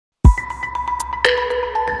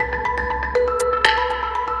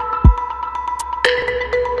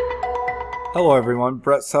Hello everyone,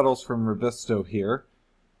 Brett Settles from Revizto here.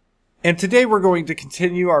 And today we're going to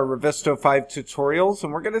continue our Revizto 5 tutorials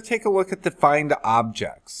and we're going to take a look at the Find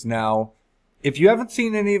Objects. Now, if you haven't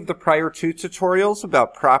seen any of the prior two tutorials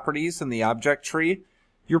about properties in the object tree,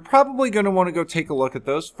 you're probably going to want to go take a look at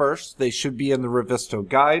those first. They should be in the Revizto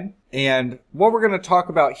guide. And what we're going to talk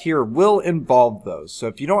about here will involve those. So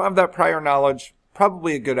if you don't have that prior knowledge,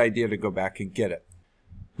 probably a good idea to go back and get it.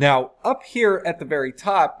 Now, up here at the very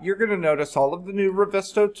top, you're going to notice all of the new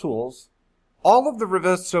Revizto tools. All of the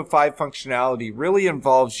Revizto 5 functionality really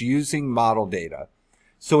involves using model data.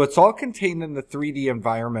 So it's all contained in the 3D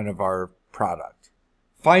environment of our product.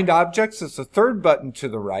 Find Objects is the third button to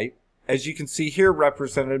the right, as you can see here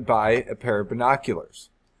represented by a pair of binoculars.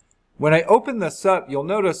 When I open this up, you'll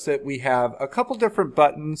notice that we have a couple different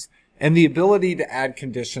buttons and the ability to add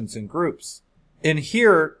conditions and groups. In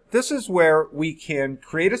here, this is where we can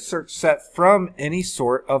create a search set from any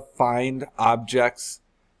sort of Find Objects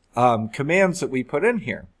commands that we put in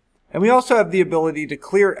here. And we also have the ability to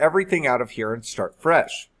clear everything out of here and start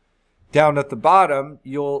fresh. Down at the bottom,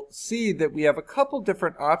 you'll see that we have a couple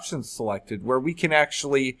different options selected where we can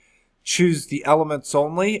actually choose the elements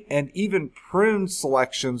only and even prune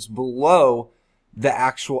selections below the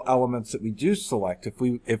actual elements that we do select if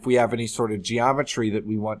we have any sort of geometry that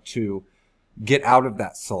we want to get out of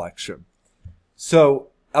that selection. So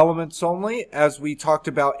elements only, as we talked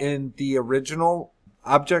about in the original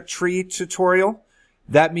object tree tutorial,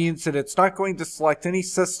 that means that it's not going to select any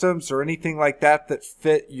systems or anything like that that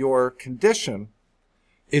fit your condition.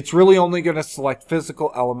 It's really only going to select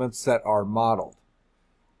physical elements that are modeled.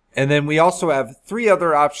 And then we also have three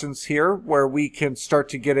other options here where we can start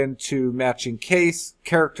to get into matching case,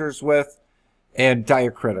 characters with, and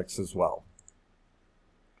diacritics as well.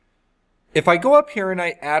 If I go up here and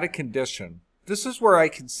I add a condition, this is where I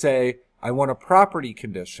can say I want a property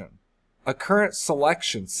condition, a current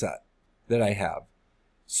selection set that I have,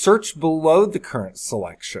 search below the current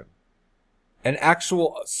selection, an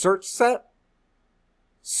actual search set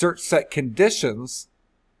conditions,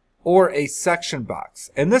 or a section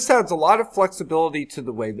box. And this adds a lot of flexibility to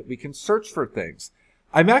the way that we can search for things.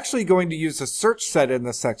 I'm actually going to use a search set in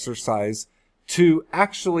this exercise to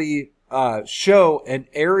actually show an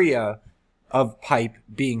area of pipe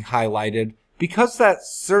being highlighted because that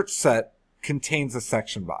search set contains a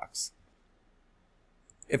section box.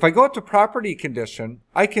 If I go up to property condition,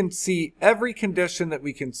 I can see every condition that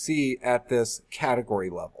we can see at this category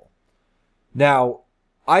level. Now,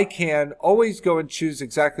 I can always go and choose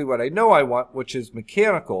exactly what I know I want, which is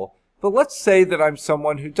mechanical, but let's say that I'm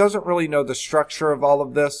someone who doesn't really know the structure of all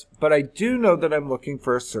of this, but I do know that I'm looking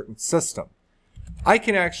for a certain system. I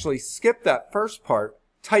can actually skip that first part,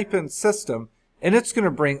 type in system, and it's going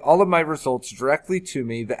to bring all of my results directly to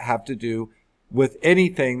me that have to do with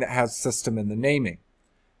anything that has system in the naming.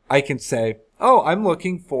 I can say, oh, I'm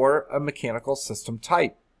looking for a mechanical system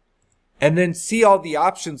type, and then see all the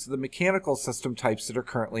options of the mechanical system types that are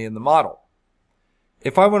currently in the model.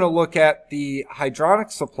 If I want to look at the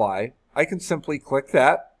hydronic supply, I can simply click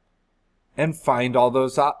that and find all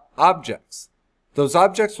those objects. Those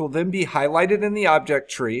objects will then be highlighted in the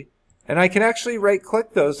object tree, and I can actually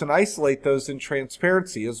right-click those and isolate those in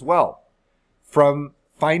transparency as well. From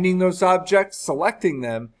finding those objects, selecting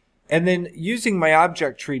them, and then using my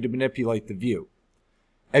object tree to manipulate the view.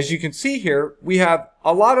 As you can see here, we have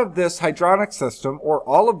a lot of this hydronic system, or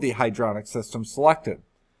all of the hydronic system selected.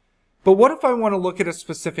 But what if I want to look at a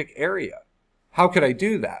specific area? How could I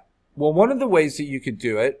do that? Well, one of the ways that you could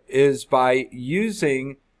do it is by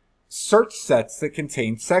using search sets that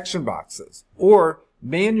contain section boxes, or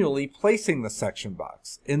manually placing the section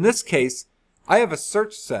box. In this case, I have a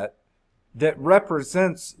search set that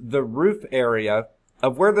represents the roof area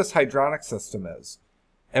of where this hydronic system is.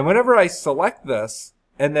 And whenever I select this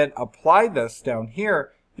and then apply this down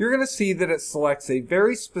here, you're going to see that it selects a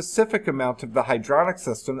very specific amount of the hydronic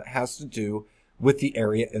system that has to do with the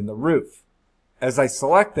area in the roof. As I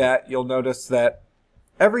select that, you'll notice that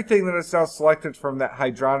everything that is now selected from that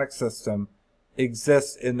hydronic system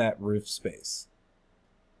exists in that roof space.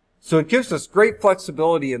 So it gives us great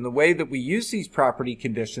flexibility in the way that we use these property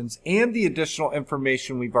conditions and the additional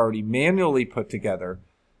information we've already manually put together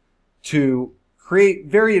to create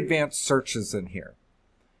very advanced searches in here.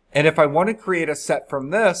 And if I want to create a set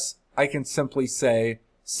from this, I can simply say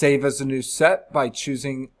save as a new set by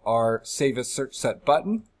choosing our Save as Search Set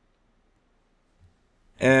button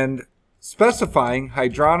and specifying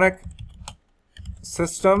hydronic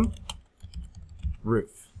system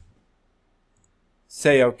roof.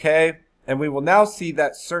 Say OK, and we will now see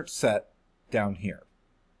that search set down here.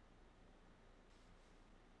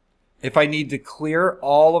 If I need to clear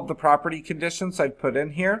all of the property conditions I've put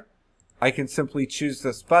in here, I can simply choose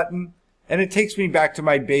this button, and it takes me back to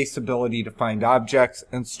my base ability to find objects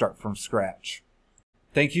and start from scratch.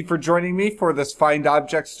 Thank you for joining me for this Find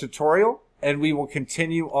Objects tutorial, and we will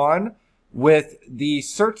continue on with the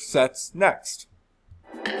search sets next.